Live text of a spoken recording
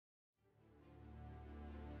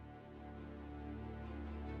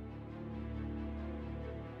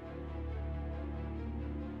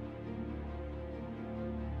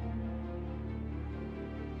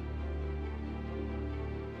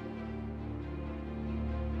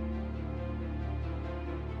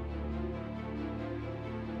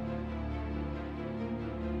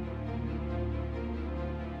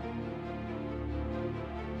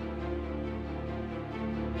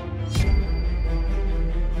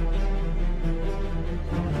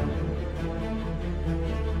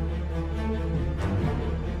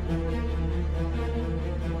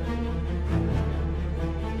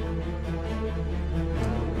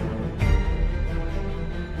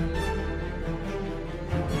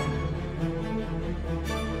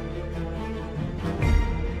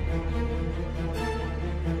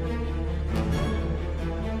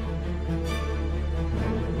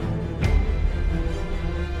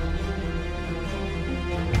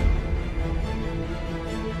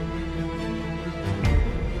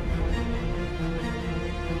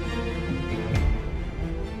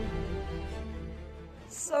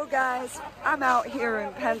guys, I'm out here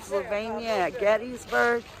in Pennsylvania at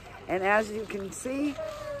Gettysburg, and as you can see,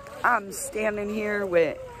 I'm standing here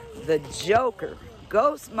with the Joker,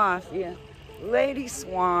 Ghost Mafia, Lady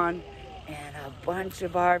Swan, and a bunch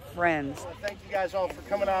of our friends. Thank you guys all for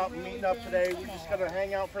coming out and meeting up today. We're just going to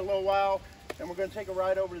hang out for a little while, and we're going to take a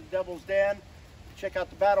ride over to the Devil's Den, check out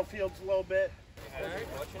the battlefields a little bit.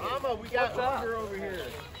 Mama, we got Uber over here.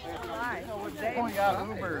 Hi. We got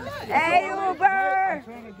Uber. Hey, Uber! I'm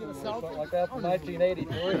trying to get a selfie like that from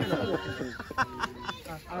 1983.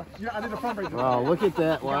 I did a fundraiser. Wow, look at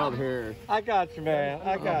that wild hair. I got you, man.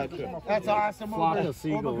 I got you. That's awesome. Flock Uber. of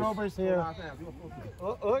seagulls. Uber Grover's here.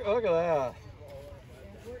 Look at that.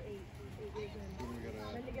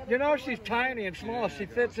 You know, she's tiny and small. She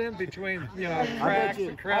fits in between, you know, cracks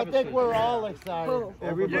and crevices. I think we're all excited.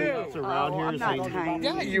 Everybody else around here I'm is not saying, tiny.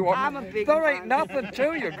 Yeah, you are. I'm a big There ain't one. nothing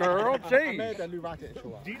to you, girl. Jeez. that new rocket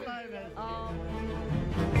show up.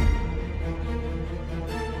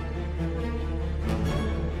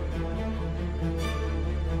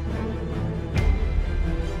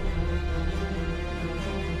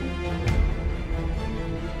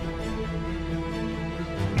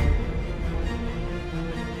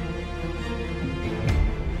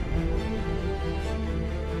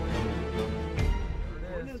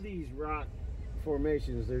 Rock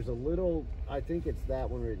formations, there's a little, I think it's that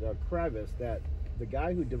one, a crevice that the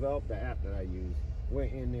guy who developed the app that I use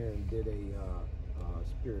went in there and did a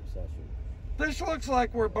spirit session. This looks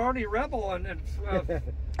like where Barney Rebel and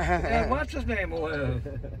what's his name live.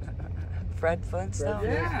 Fred Flintstone?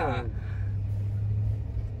 Yeah.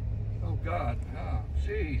 Oh God. Oh,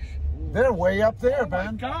 jeez. They're way up there, Oh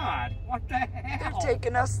my God. What the hell? They're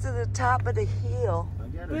taking us to the top of the hill.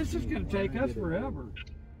 This is going to take us forever.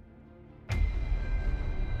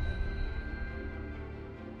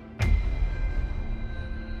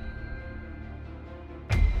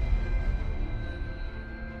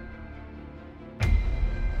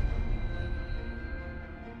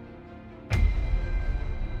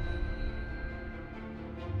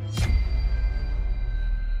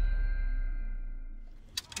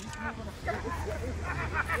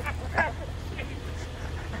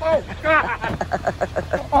 Oh God!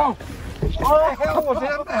 Oh! What the hell was in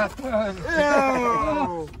that thing?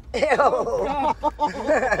 Ew.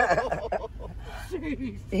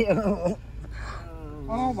 Jeez! Ew.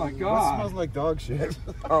 Oh my That God! smells like dog shit.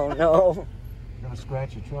 Oh no. You're gonna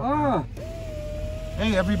scratch your truck. Ah!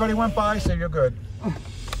 Hey, everybody went by, so you're good.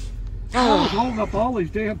 I was holding up all these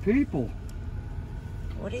damn people.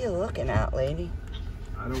 What are you looking at, lady?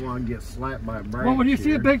 I don't want to get slapped by a branch. Well, when you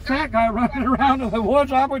see a big fat guy running around in the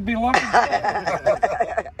woods, I would be looking.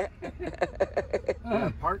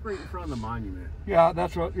 Park right in front of the monument. Yeah,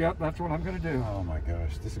 that's what. Yeah, that's what I'm gonna do. Oh my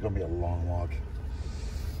gosh, this is gonna be a long walk.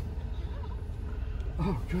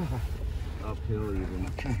 Oh God. Uphill even.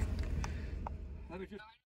 Okay. Let me just.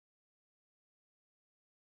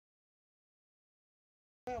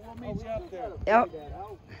 We'll meet you up there. Yep.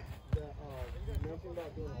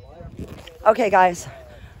 Okay, guys,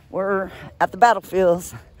 we're at the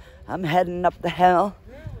battlefields. I'm heading up the hill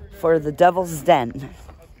for the Devil's Den.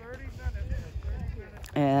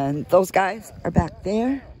 And those guys are back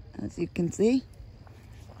there, as you can see.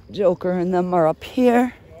 Joker and them are up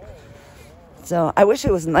here. So I wish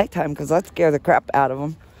it was nighttime because I'd scare the crap out of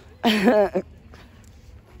them.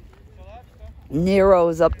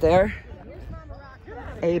 Nero's up there.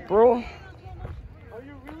 April.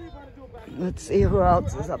 Let's see who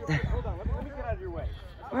else is up there.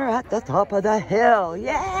 We're at the top of the hill.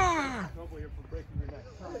 Yeah!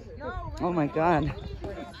 Oh my God.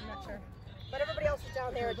 But everybody else is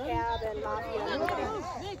down there at Cab and Mafia.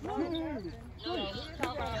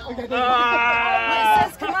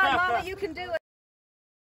 Says, come on, Mama, you can do it.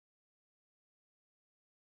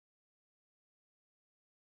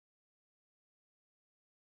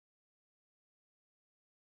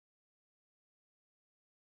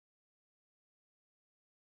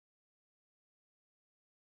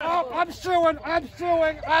 Oh, I'm suing! I'm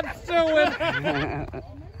suing! I'm suing!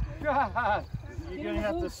 God! You're gonna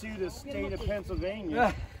have to sue the state of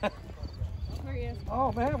Pennsylvania.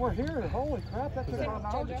 Oh man, we're here! Holy crap! That took about an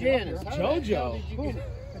hour. Jen, it's JoJo.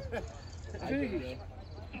 Jeez.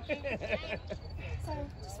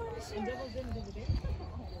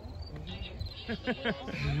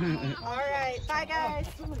 All right, bye guys.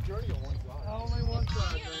 Only one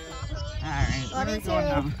side, man. Alright, Love where are you we going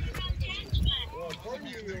now? too.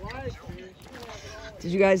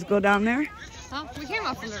 Did you guys go down there? Huh? We came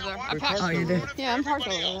up from over there. I passed Oh, you did? Yeah, I'm parked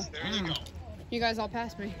over there. You guys all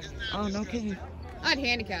passed me. Oh, no kidding. I had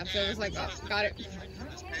handicap, so it was like, oh, got it.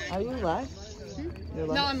 Are you live? You're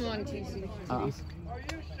live? No, I'm on TC. Oh.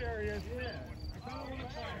 you serious, man?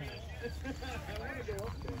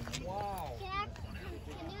 Wow.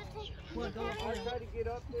 I tried to get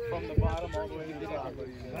up there. From the bottom all the way to the top.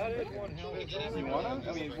 That is one hell of a You wanna?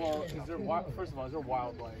 I mean, well, is there first of all, is there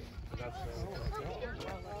wildlife? That's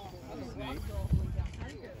snake.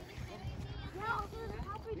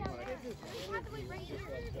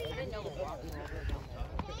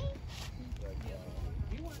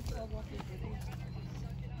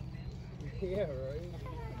 Yeah, right.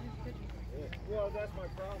 Well, that's my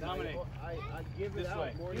problem. Dominic, I give it this out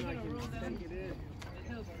way. more than I can take it in.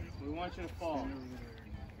 We want you to fall.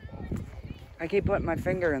 I keep putting my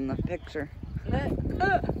finger in the picture. This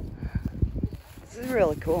is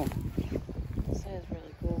really cool. This is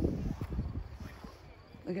really cool.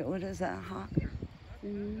 Look at, what is that, hawk?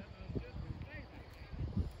 Mm-hmm.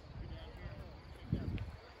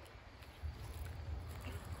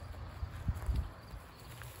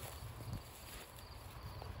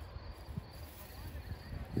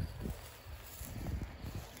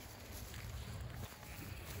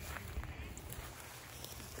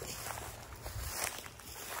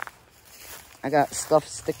 I got stuff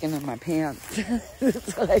sticking in my pants.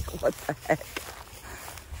 It's like, what the heck?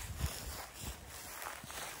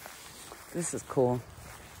 This is cool.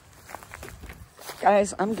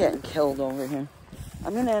 Guys, I'm getting killed over here.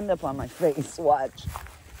 I'm gonna end up on my face, watch.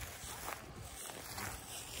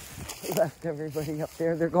 Left everybody up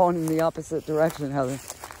there. They're going in the opposite direction, Heather.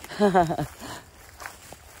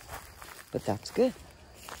 But that's good.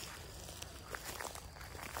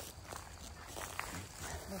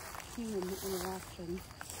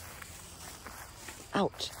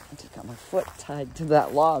 Ouch, I just got my foot tied to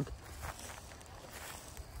that log.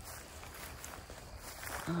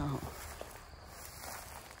 Oh.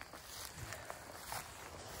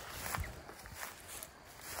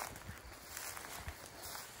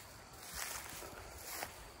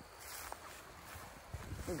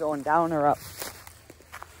 We're going down or up?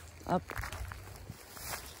 Up.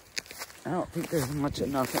 I don't think there's much of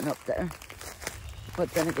nothing up there. But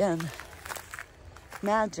then again,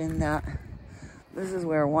 imagine that this is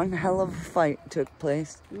where one hell of a fight took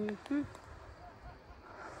place. Mm-hmm.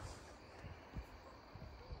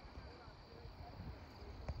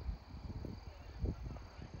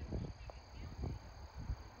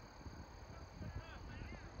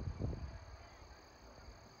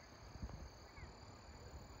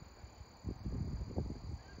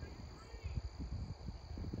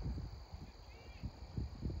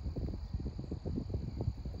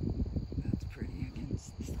 That's pretty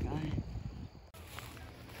against the sky.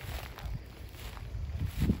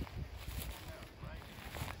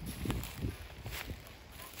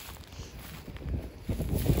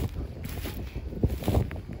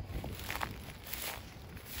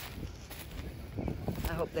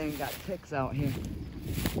 I hope they ain't got ticks out here.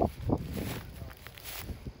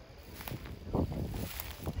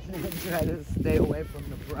 Try to stay away from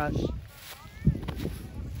the brush. You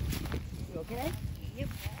okay? Yep.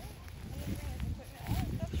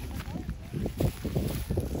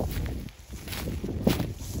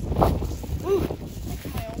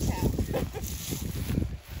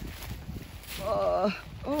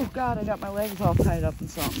 Oh God, I got my legs all tied up in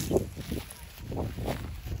something.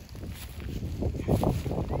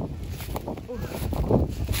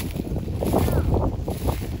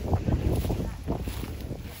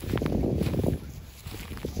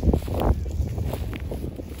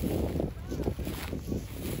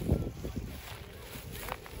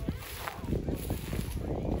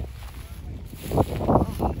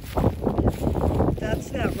 That's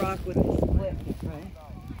that rock with the split, right?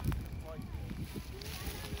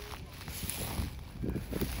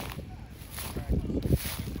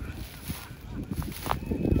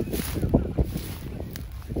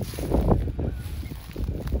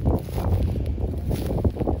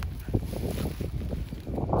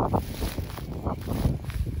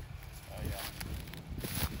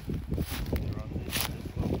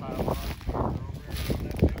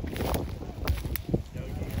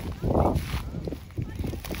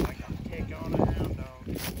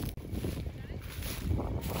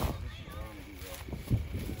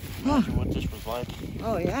 Imagine what this was like.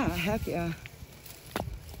 Oh yeah, heck yeah.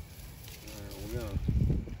 We're gonna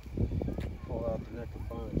pull out the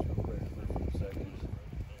necroponics real quick for a few seconds.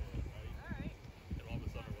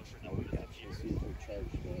 Now we got you. See if they're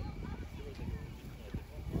charged up.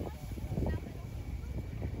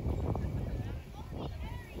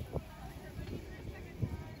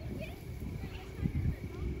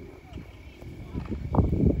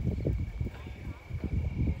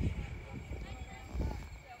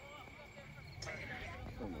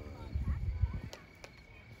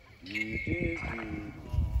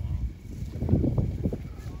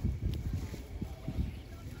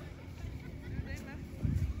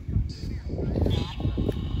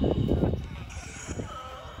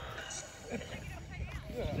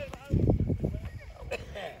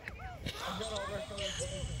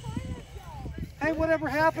 whatever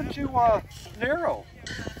happened to Nero?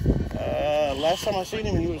 Last time I seen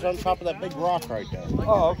him, he was on top of that big rock right there.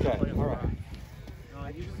 Oh, okay. All right.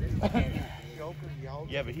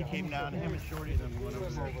 Yeah, but he came down, him and Shorty, then went over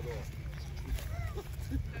there.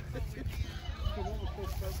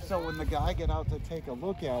 So when the guy got out to take a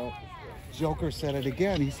look at it, Joker said it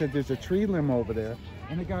again. He said, there's a tree limb over there.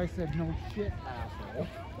 And the guy said, no shit,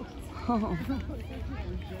 asshole.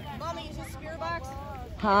 Mommy, is this a spirit box?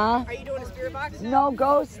 Huh? Are you doing a spirit box? No,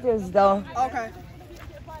 Ghost is though. Okay.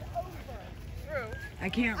 I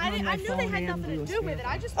can't run I my knew phone they had and nothing do to a do with spirit it.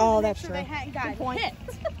 I just box. wanted to make sure they had got hit.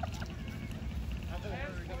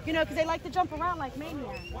 You know, because they like to jump around like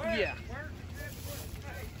maniacs. Yeah.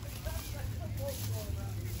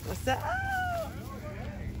 What's that?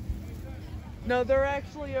 No, they're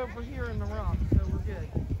actually over here in the rock, so we're good.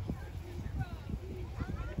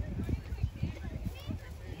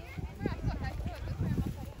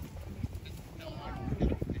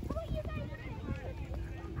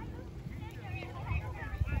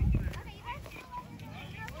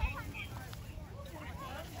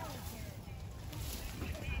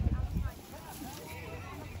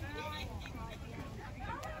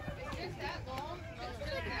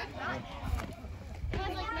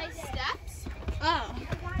 Oh.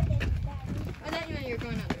 I thought you meant you were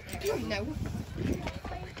going under there. No.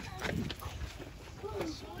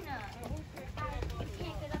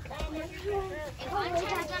 If I'm trying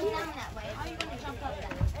to jump down that way, how are you going to jump up that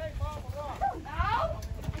way? No!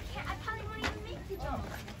 I probably won't even make the jump.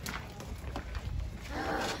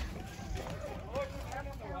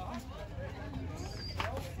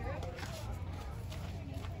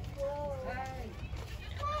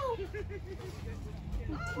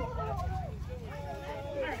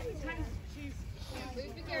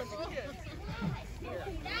 Please be careful.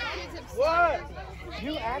 What?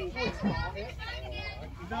 You actually saw it?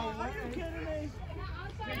 No, are you kidding me?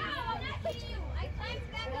 I climbed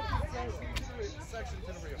back up.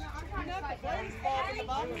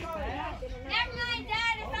 Never mind,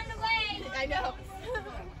 Dad, it's on the way. I know.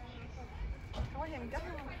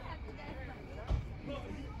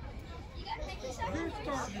 You're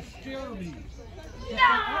starting to scare me. No!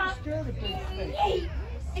 I'm scared of big things.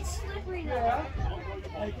 It's slippery though.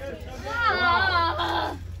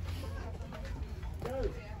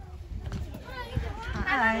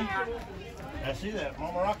 Hi. I see that.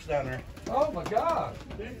 Mama Rock's down there. Oh my God.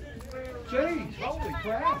 Jeez, holy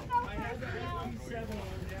crap.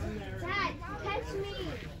 Dad, catch me.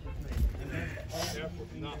 Dad.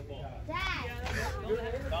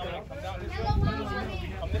 Hello,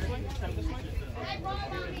 Mommy. Come this way. Come this way. Red ball,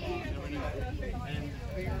 Mommy.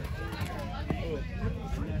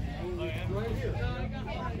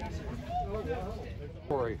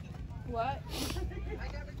 Corey. What?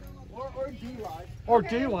 Or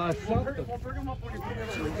D-Live, something.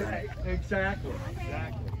 Exactly.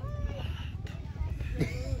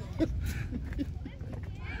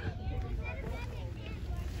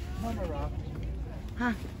 Mama Rock.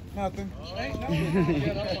 Huh? Nothing.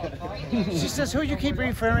 She says, who you keep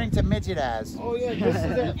referring to midget as? Oh yeah, this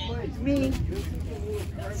is that place. Me.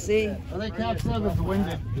 See? I think Cap said it's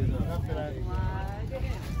winded.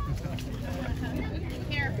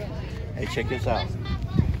 Hey, check this out.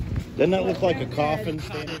 Doesn't that look like a coffin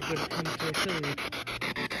standing?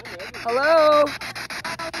 Hello.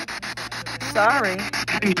 Sorry.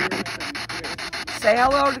 Say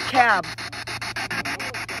hello to Cab.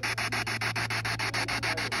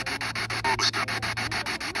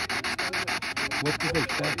 What did they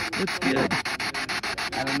say? What's good?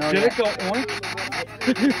 I don't know Did yet. it go oink?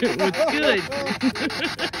 What's good?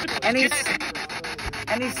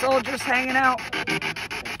 Any soldiers hanging out?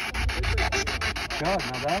 God,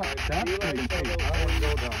 now that's pretty safe. I wouldn't go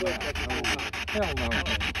down that. No. Hell no.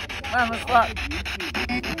 Come on, let's look.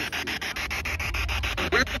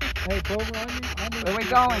 Hey, Bill, Where we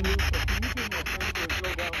going?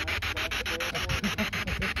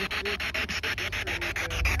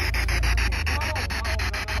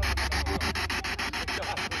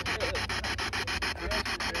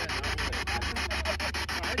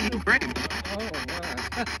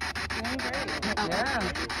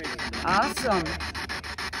 Yeah. Awesome.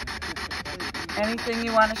 Anything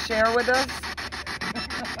you want to share with us?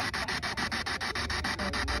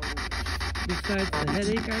 Besides the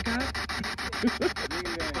headache I got?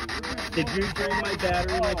 Did you drain my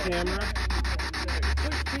battery in my camera?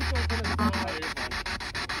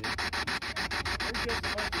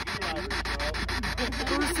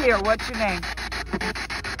 Who's here? What's your name?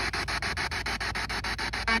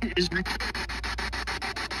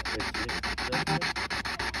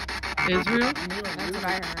 Israel? That's what I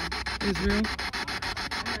heard. Israel?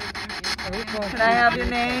 Can I have your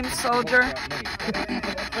name, soldier?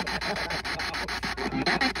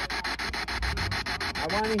 I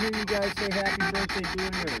want to hear you guys say happy birthday to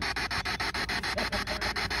yours.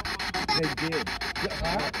 They did.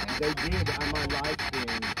 They did on my live stream.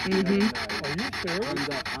 Are you sure?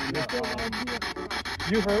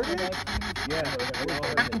 You heard it? Yeah.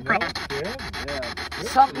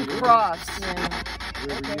 Something cross.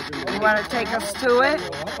 You want to take us to it?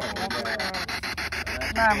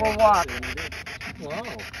 Come on, we'll walk. Wow.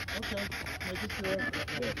 Okay.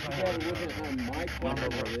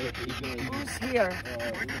 Who's here?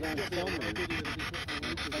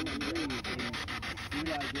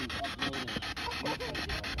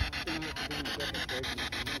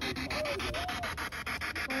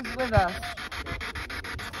 Who's with us?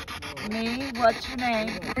 Me? What's your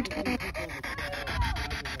name?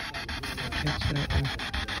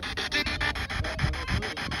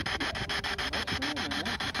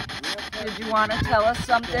 Did you want to tell us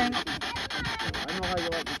something? I know how you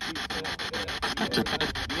like to keep it.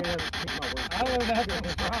 I don't have to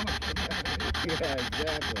promise. Yeah,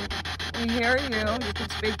 exactly. We hear you. You can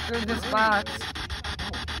speak through this box.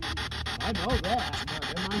 I know that.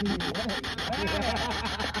 Am I in the way?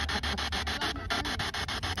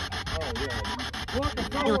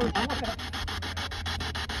 Oh, yeah.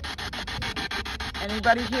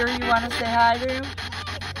 Anybody here you want to say hi to?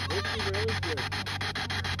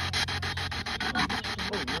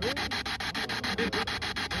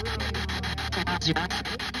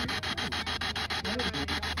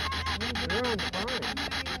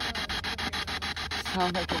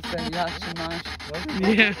 Sounds like it's a yachimash.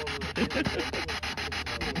 Yeah.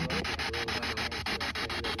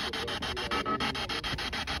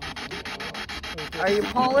 Are you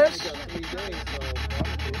Polish?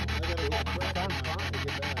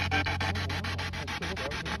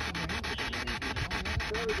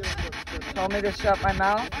 Told me to shut my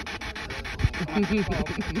mouth?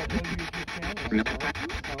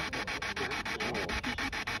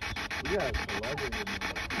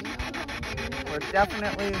 We're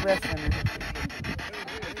definitely listening.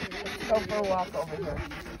 Let's go for a walk over here.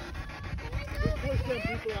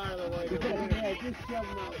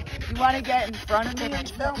 You want to get in front of me and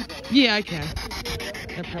film? Yeah, I can.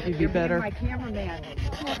 That'd probably be better. My cameraman.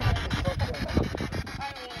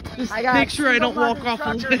 Just make sure I don't walk off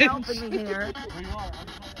the ledge. Helping me here.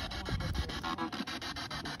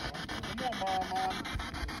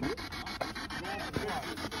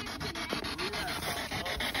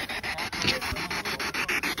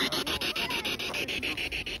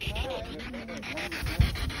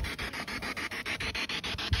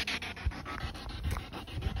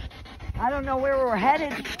 I don't know where we're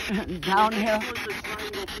headed. Downhill.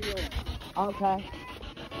 Okay.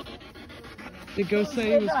 Did Ghost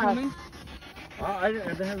say he was coming? I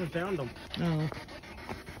haven't found him. Oh.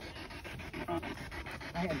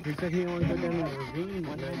 He said he only went down the ravine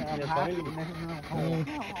and then I find him. Oh.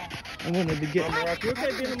 I wanted to get... You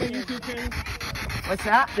okay being on my YouTube channel? What's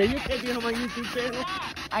that? Are you okay being on my YouTube channel?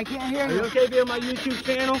 I can't hear Are you. you okay being on my YouTube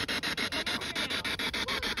channel?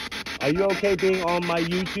 Are you okay being on my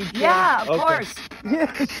YouTube channel? Yeah, of course.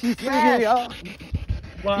 Yeah, she's Yes.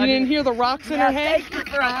 Well, You didn't hear the rocks in her head? Thank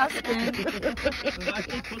you for asking. I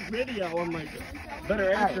can put video on my...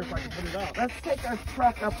 Better answer if I can put it up. Let's take our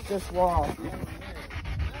truck up this wall.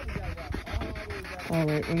 All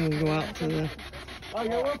right, we're going to go out to the... Oh,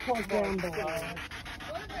 yeah, we'll close down below.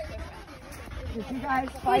 Did you guys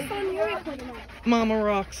fight? Mama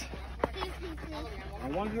Rocks. I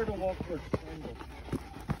want her to walk first.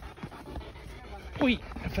 Wait,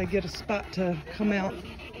 if I get a spot to come out.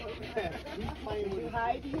 You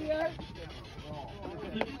hide here?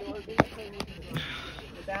 The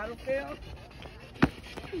battlefield?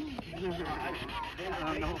 I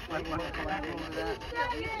don't know if I want to climb over that.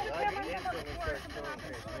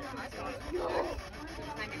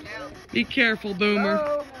 Be careful, Boomer.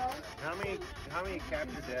 Hello? How many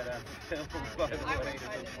captured dead on film, by the way?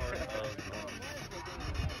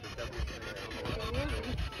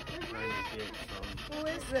 Who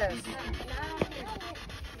is this?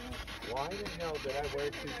 Why the hell did I wear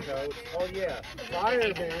two coats? Oh yeah,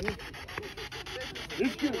 fireman.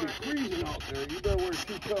 It's gonna be freezing out there. You better wear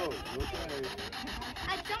two coats. Okay.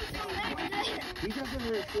 I jumped from that. He doesn't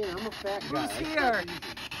understand. I'm a fat guy. Who's here?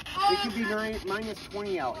 It could be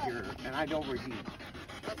 -20 out here, and I'd overheat.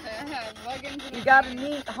 You got a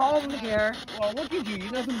neat home here. Well, look at you.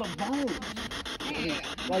 You're nothing but bones.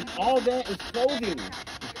 Like all that is clothing.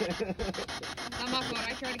 I'm not going.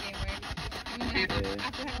 I tried to gain weight.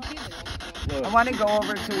 After having kids. I want to go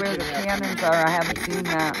over to where the cannons are. I haven't seen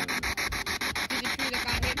that. Did you see the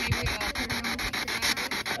guy hit maybe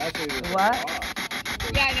That's What?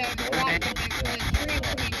 Yeah, I know. Rock the tree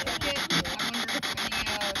until we shook it.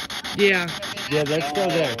 Yeah. Yeah, let's go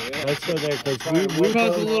there. Let's go there because we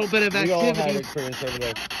Cause a little bit of we all have activity. experience over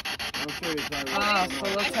there. Ah, so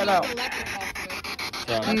let's head out.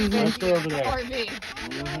 So, let's go over there. Or me.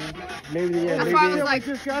 Maybe, yeah, That's maybe. why I was like,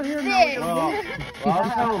 Just got here. Well, I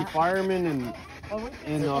was telling firemen and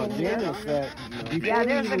Dennis that Yeah,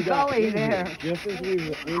 there's a gully there. just as we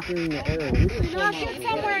were entering the area, we were not get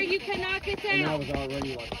somewhere you cannot get and I down. was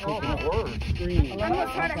already like screaming.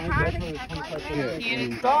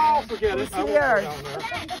 Oh, forget it. I won't go Here. down there.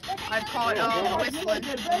 I'd call it whistling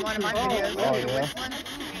in one of my videos. Oh, yeah.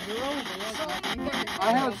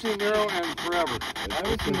 I haven't seen Nero in forever. I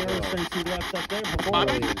haven't seen Dennis since he left up there before.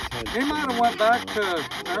 He might have went back to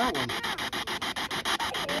Maryland.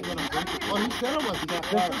 Well, he said it wasn't that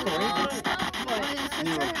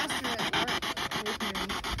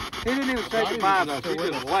He didn't even say goodbye to us. He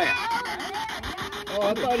just left. Oh, I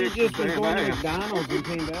thought he just was going to McDonald's and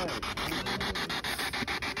came back.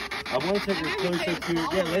 I want to take her closer to,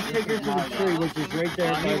 yeah, let's take her to the tree, which is right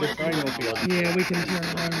there by the final field. Yeah, we can turn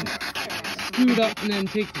around, scoot up, and then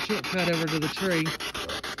take the shortcut over to the tree.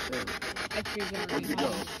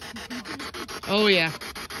 Oh yeah.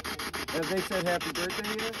 Have they said happy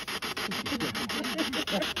birthday yet?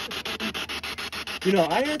 You know,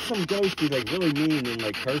 I had some ghosts be like really mean and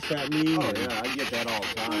like curse at me. Oh, yeah, I get that all the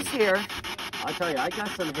time. Who's here? I tell you, I got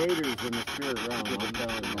some haters in the spirit realm. I'm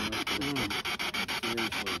telling you.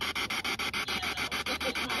 Seriously.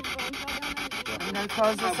 I'm going to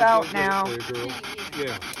close this out now.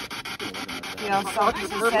 Yeah. You know, something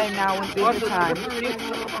to say now would be the time.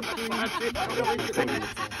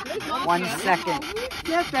 1 second.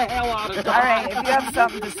 Get the hell out of All right, if you have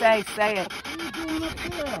something to say it.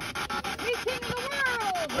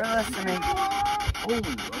 We're listening.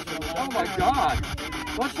 Oh my God.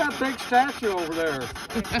 What's that big statue over there?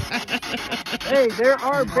 Hey, there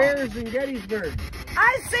are bears in Gettysburg.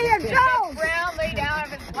 I see a ghost! Brown lay down,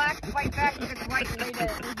 if it's black, fight back, if it's white, lay down.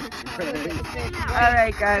 All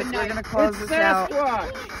right, guys, we're going to close this out.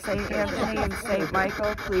 St. Anthony and St.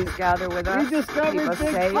 Michael, please gather with us. Keep us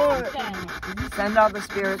safe. Send all the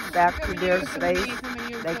spirits back to their space.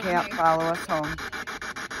 They can't follow us home.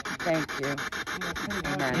 Thank you.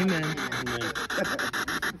 Amen. Amen.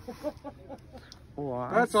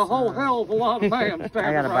 That's a whole hell of a lot of man standing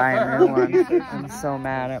I gotta buy a new one. I'm so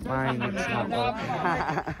mad at mine. It's not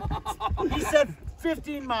working. He said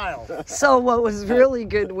 15 miles. So what was really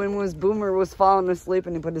good when was Boomer was falling asleep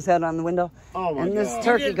and he put his head on the window, and this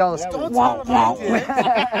turkey goes, womp womp.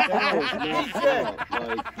 He did.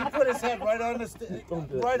 He put his head right on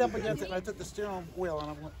right up against it, and I took the steering wheel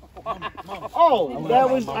and I went, Mama. Oh, that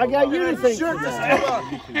was, I got you to think. Sure, the steering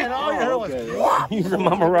wheel. And all you heard was, He's a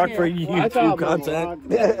Mama Rock for YouTube content.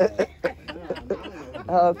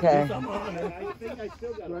 Okay.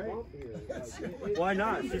 Why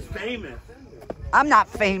not? She's famous. I'm not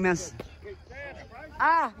famous.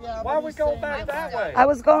 Why are we going back that way? I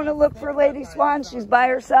was going to look for Lady Swan. She's by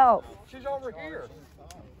herself. She's over here.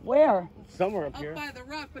 Where? Somewhere up here. By the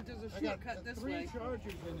rock, but there's a shortcut this way.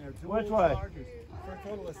 Which way?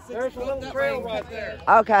 There's a little trail right there.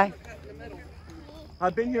 Okay.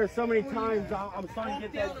 I've been here so many times. I'm starting to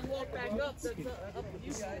get that. And walk back up. That's up to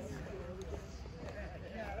you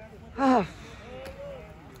guys.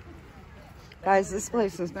 Guys, this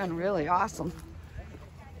place has been really awesome.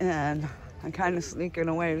 And I'm kind of sneaking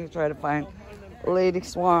away to try to find Lady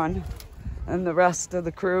Swan and the rest of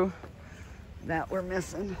the crew that we're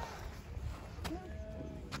missing.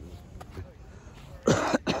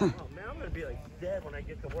 Oh, man, I'm going to be like dead when I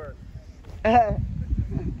get to work. I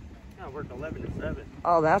work 11 to 7.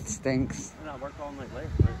 Oh, that stinks. And I work all night later.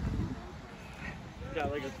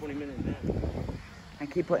 Got like a 20-minute nap. I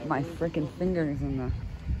keep putting my freaking fingers in the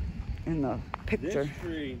picture. This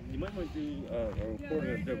tree, you might want to do a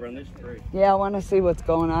recording over on this tree. Yeah, I want to see what's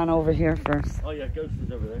going on over here first. Oh yeah, Ghost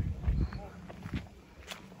is over there.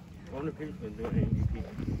 I wonder if he's been doing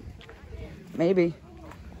ADP. Maybe.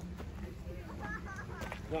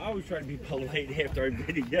 Well, I always try to be polite after a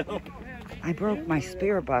video. I broke my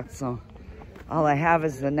spirit box, so all I have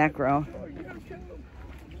is the necro.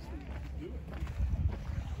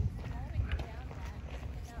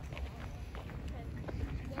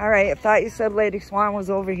 All right, I thought you said Lady Swan was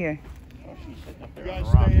over here. You guys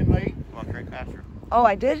staying late? Oh,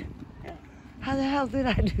 I did? Yeah. How the hell did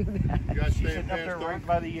I do that? You guys staying past Right dark?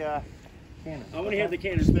 by the cannon. I want to have the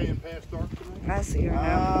cannon. Staying past dark tonight? I see her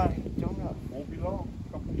now. Don't know. Won't be long.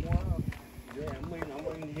 Couple more hours. Yeah, I'm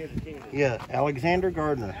waiting to hear the cannon. Yeah, Alexander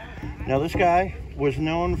Gardner. Now this guy was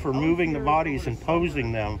known for moving the bodies and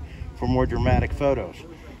posing them for more dramatic photos.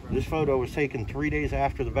 This photo was taken 3 days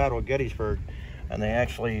after the Battle of Gettysburg, and they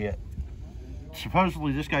actually,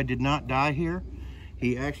 supposedly this guy did not die here.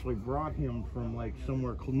 He actually brought him from like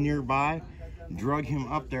somewhere nearby, drug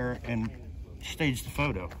him up there, and staged the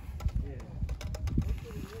photo.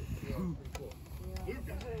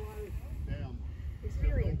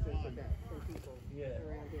 Experiences of that from people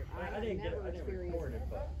around here. I didn't get it recorded,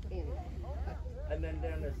 but And then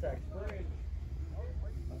down the Sac Spring,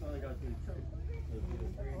 that's all I got to do.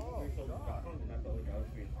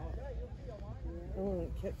 I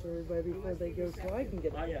want to catch everybody before they go so I can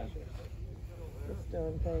get this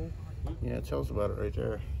darn thing. Yeah, it tells about it right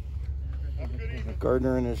there.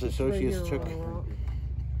 Gardner and his associates took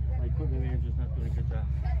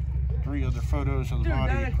 3 other photos of the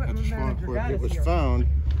body at the spot where it was found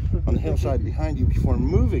on the hillside behind you before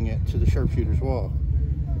moving it to the sharpshooter's wall.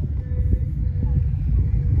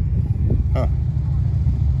 Huh.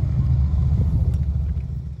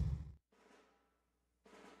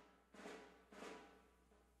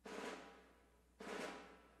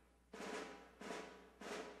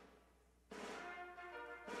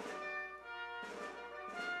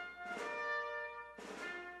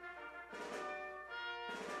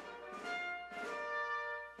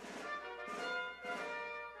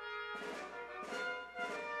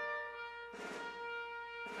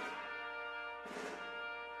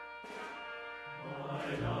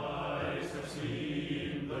 Mine eyes have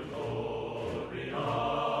seen the glory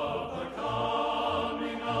of